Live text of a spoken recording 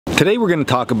Today we're going to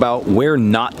talk about where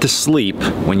not to sleep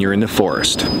when you're in the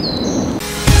forest.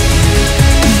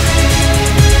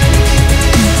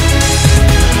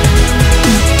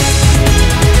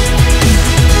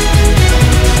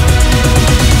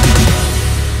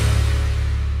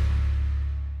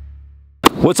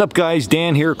 What's up guys,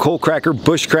 Dan here, Coalcracker,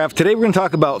 Bushcraft. Today we're going to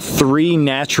talk about 3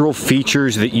 natural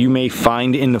features that you may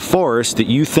find in the forest that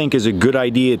you think is a good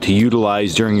idea to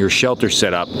utilize during your shelter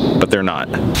setup, but they're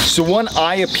not. So one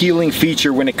eye-appealing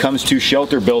feature when it comes to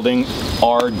shelter building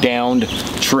are downed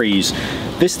trees.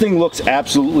 This thing looks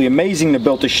absolutely amazing to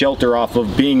build a shelter off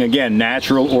of, being again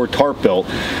natural or tarp built.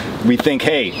 We think,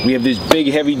 hey, we have this big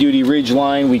heavy-duty ridge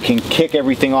line, we can kick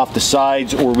everything off the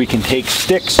sides, or we can take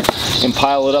sticks and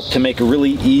pile it up to make a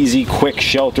really easy, quick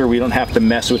shelter. We don't have to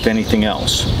mess with anything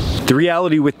else. The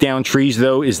reality with downed trees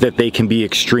though is that they can be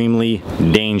extremely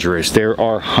dangerous. There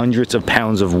are hundreds of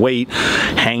pounds of weight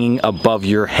hanging above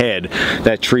your head.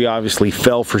 That tree obviously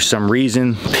fell for some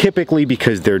reason, typically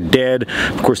because they're dead.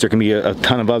 Of course there can be a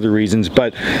ton of other reasons,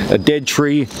 but a dead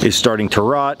tree is starting to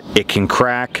rot, it can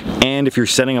crack, and if you're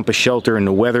setting up a shelter and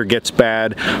the weather gets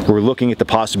bad, we're looking at the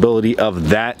possibility of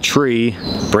that tree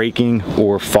breaking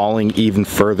or falling even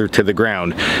further to the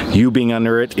ground. You being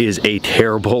under it is a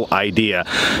terrible idea.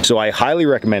 So I highly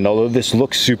recommend, although this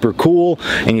looks super cool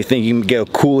and you think you can get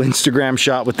a cool Instagram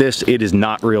shot with this, it is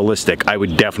not realistic. I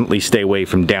would definitely stay away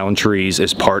from downed trees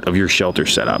as part of your shelter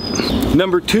setup.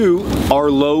 Number 2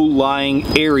 are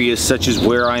low-lying areas such as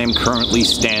where I am currently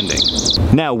standing.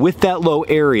 Now with that low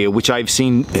area, which I've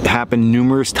seen happen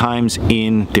numerous times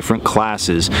in different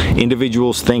classes,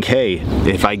 individuals think, hey,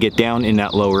 if I get down in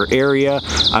that lower area,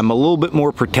 I'm a little bit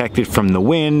more protected from the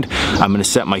wind, I'm going to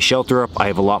set my shelter up, I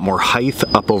have a lot more height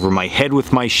up over my head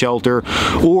with my shelter,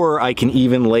 or I can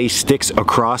even lay sticks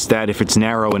across that if it's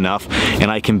narrow enough,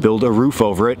 and I can build a roof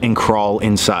over it and crawl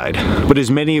inside. But as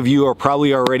many of you are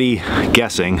probably already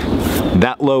guessing,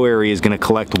 that low area is going to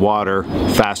collect water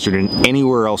faster than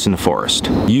anywhere else in the forest.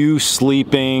 You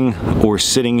sleeping or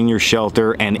sitting in your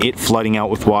shelter and it flooding out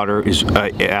with water is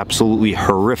an absolutely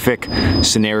horrific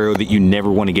scenario that you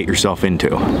never want to get yourself into.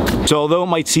 So although it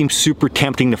might seem super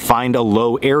tempting to find a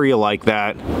low area like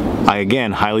that, I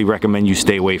again highly recommend you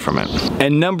stay away from it.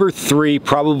 And number 3,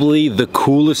 probably the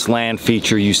coolest land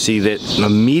feature you see that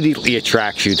immediately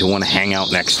attracts you to want to hang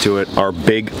out next to it, are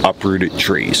big uprooted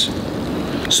trees.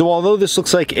 So although this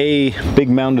looks like a big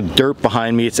mound of dirt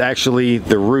behind me, it's actually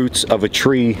the roots of a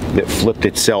tree that flipped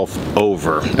itself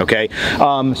over, okay?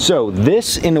 So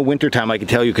this in the wintertime, I can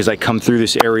tell you because I come through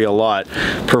this area a lot,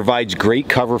 provides great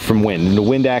cover from wind. And the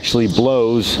wind actually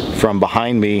blows from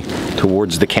behind me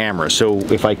towards the camera. So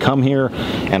if I come here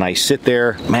and I sit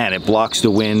there, man, it blocks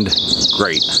the wind,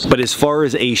 great. But as far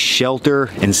as a shelter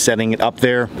and setting it up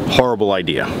there, horrible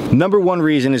idea. Number 1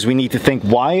 reason is we need to think,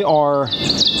 why are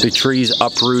the trees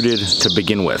uprooted to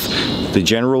begin with? The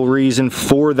general reason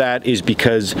for that is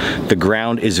because the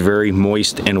ground is very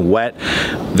moist and wet.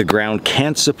 The ground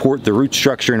can't support the root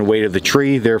structure and weight of the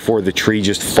tree, therefore the tree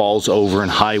just falls over in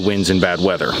high winds and bad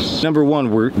weather. Number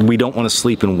 1, we don't want to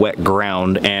sleep in wet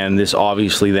ground, and this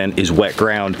obviously then is wet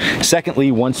ground.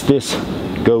 Secondly, once this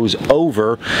goes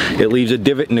over, it leaves a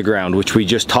divot in the ground, which we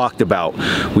just talked about.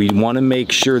 We want to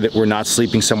make sure that we're not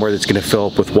sleeping somewhere that's going to fill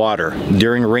up with water.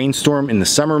 During a rainstorm in the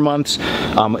summer months,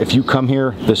 if you come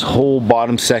here, this whole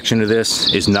bottom section of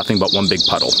this is nothing but one big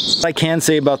puddle. What I can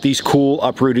say about these cool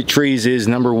uprooted trees is,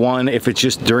 number 1, if it's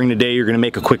just during the day you're going to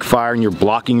make a quick fire and you're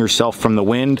blocking yourself from the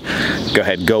wind, go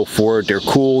ahead, go for it. They're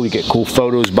cool, you get cool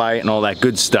photos by it and all that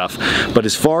good stuff. But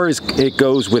as far as it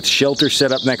goes with shelter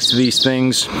set up next to these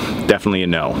things, definitely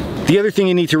a no. The other thing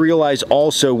you need to realize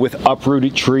also with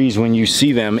uprooted trees when you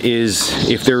see them is,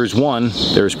 if there is one,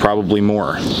 there's probably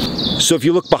more. So if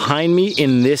you look behind me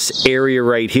in this area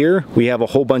right here, we have a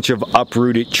whole bunch of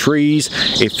uprooted trees.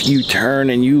 If you turn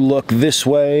and you look this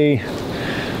way,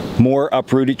 more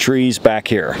uprooted trees back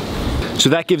here. So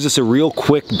that gives us a real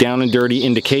quick down and dirty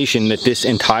indication that this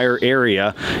entire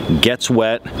area gets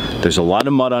wet, there's a lot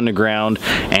of mud on the ground,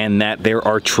 and that there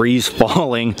are trees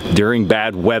falling during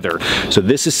bad weather. So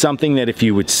this is something that if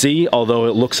you would see, although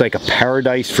it looks like a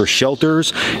paradise for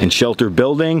shelters and shelter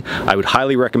building, I would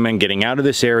highly recommend getting out of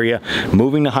this area,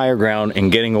 moving to higher ground,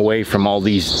 and getting away from all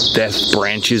these death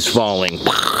branches falling.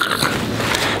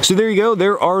 So there you go.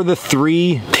 There are the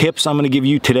 3 tips I'm going to give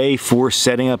you today for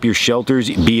setting up your shelters,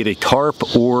 be it a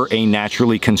tarp or a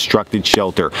naturally constructed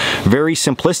shelter. Very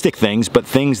simplistic things, but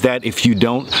things that if you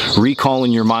don't recall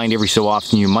in your mind every so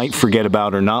often, you might forget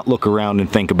about or not look around and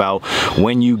think about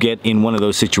when you get in one of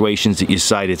those situations that you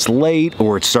decide it's late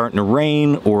or it's starting to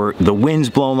rain or the wind's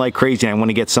blowing like crazy and I want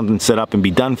to get something set up and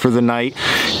be done for the night.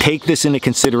 Take this into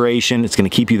consideration. It's going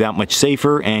to keep you that much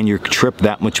safer and your trip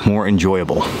that much more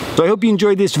enjoyable. So I hope you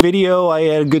enjoyed this video. I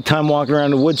had a good time walking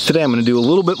around the woods today. I'm going to do a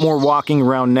little bit more walking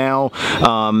around now,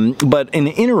 but in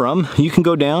the interim, you can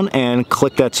go down and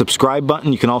click that subscribe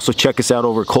button. You can also check us out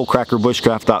over at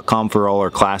coalcrackerbushcraft.com for all our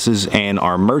classes and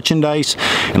our merchandise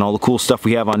and all the cool stuff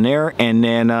we have on there. And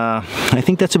then I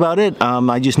think that's about it.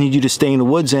 I just need you to stay in the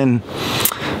woods, and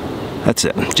that's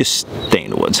it. Just stay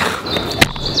in the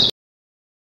woods.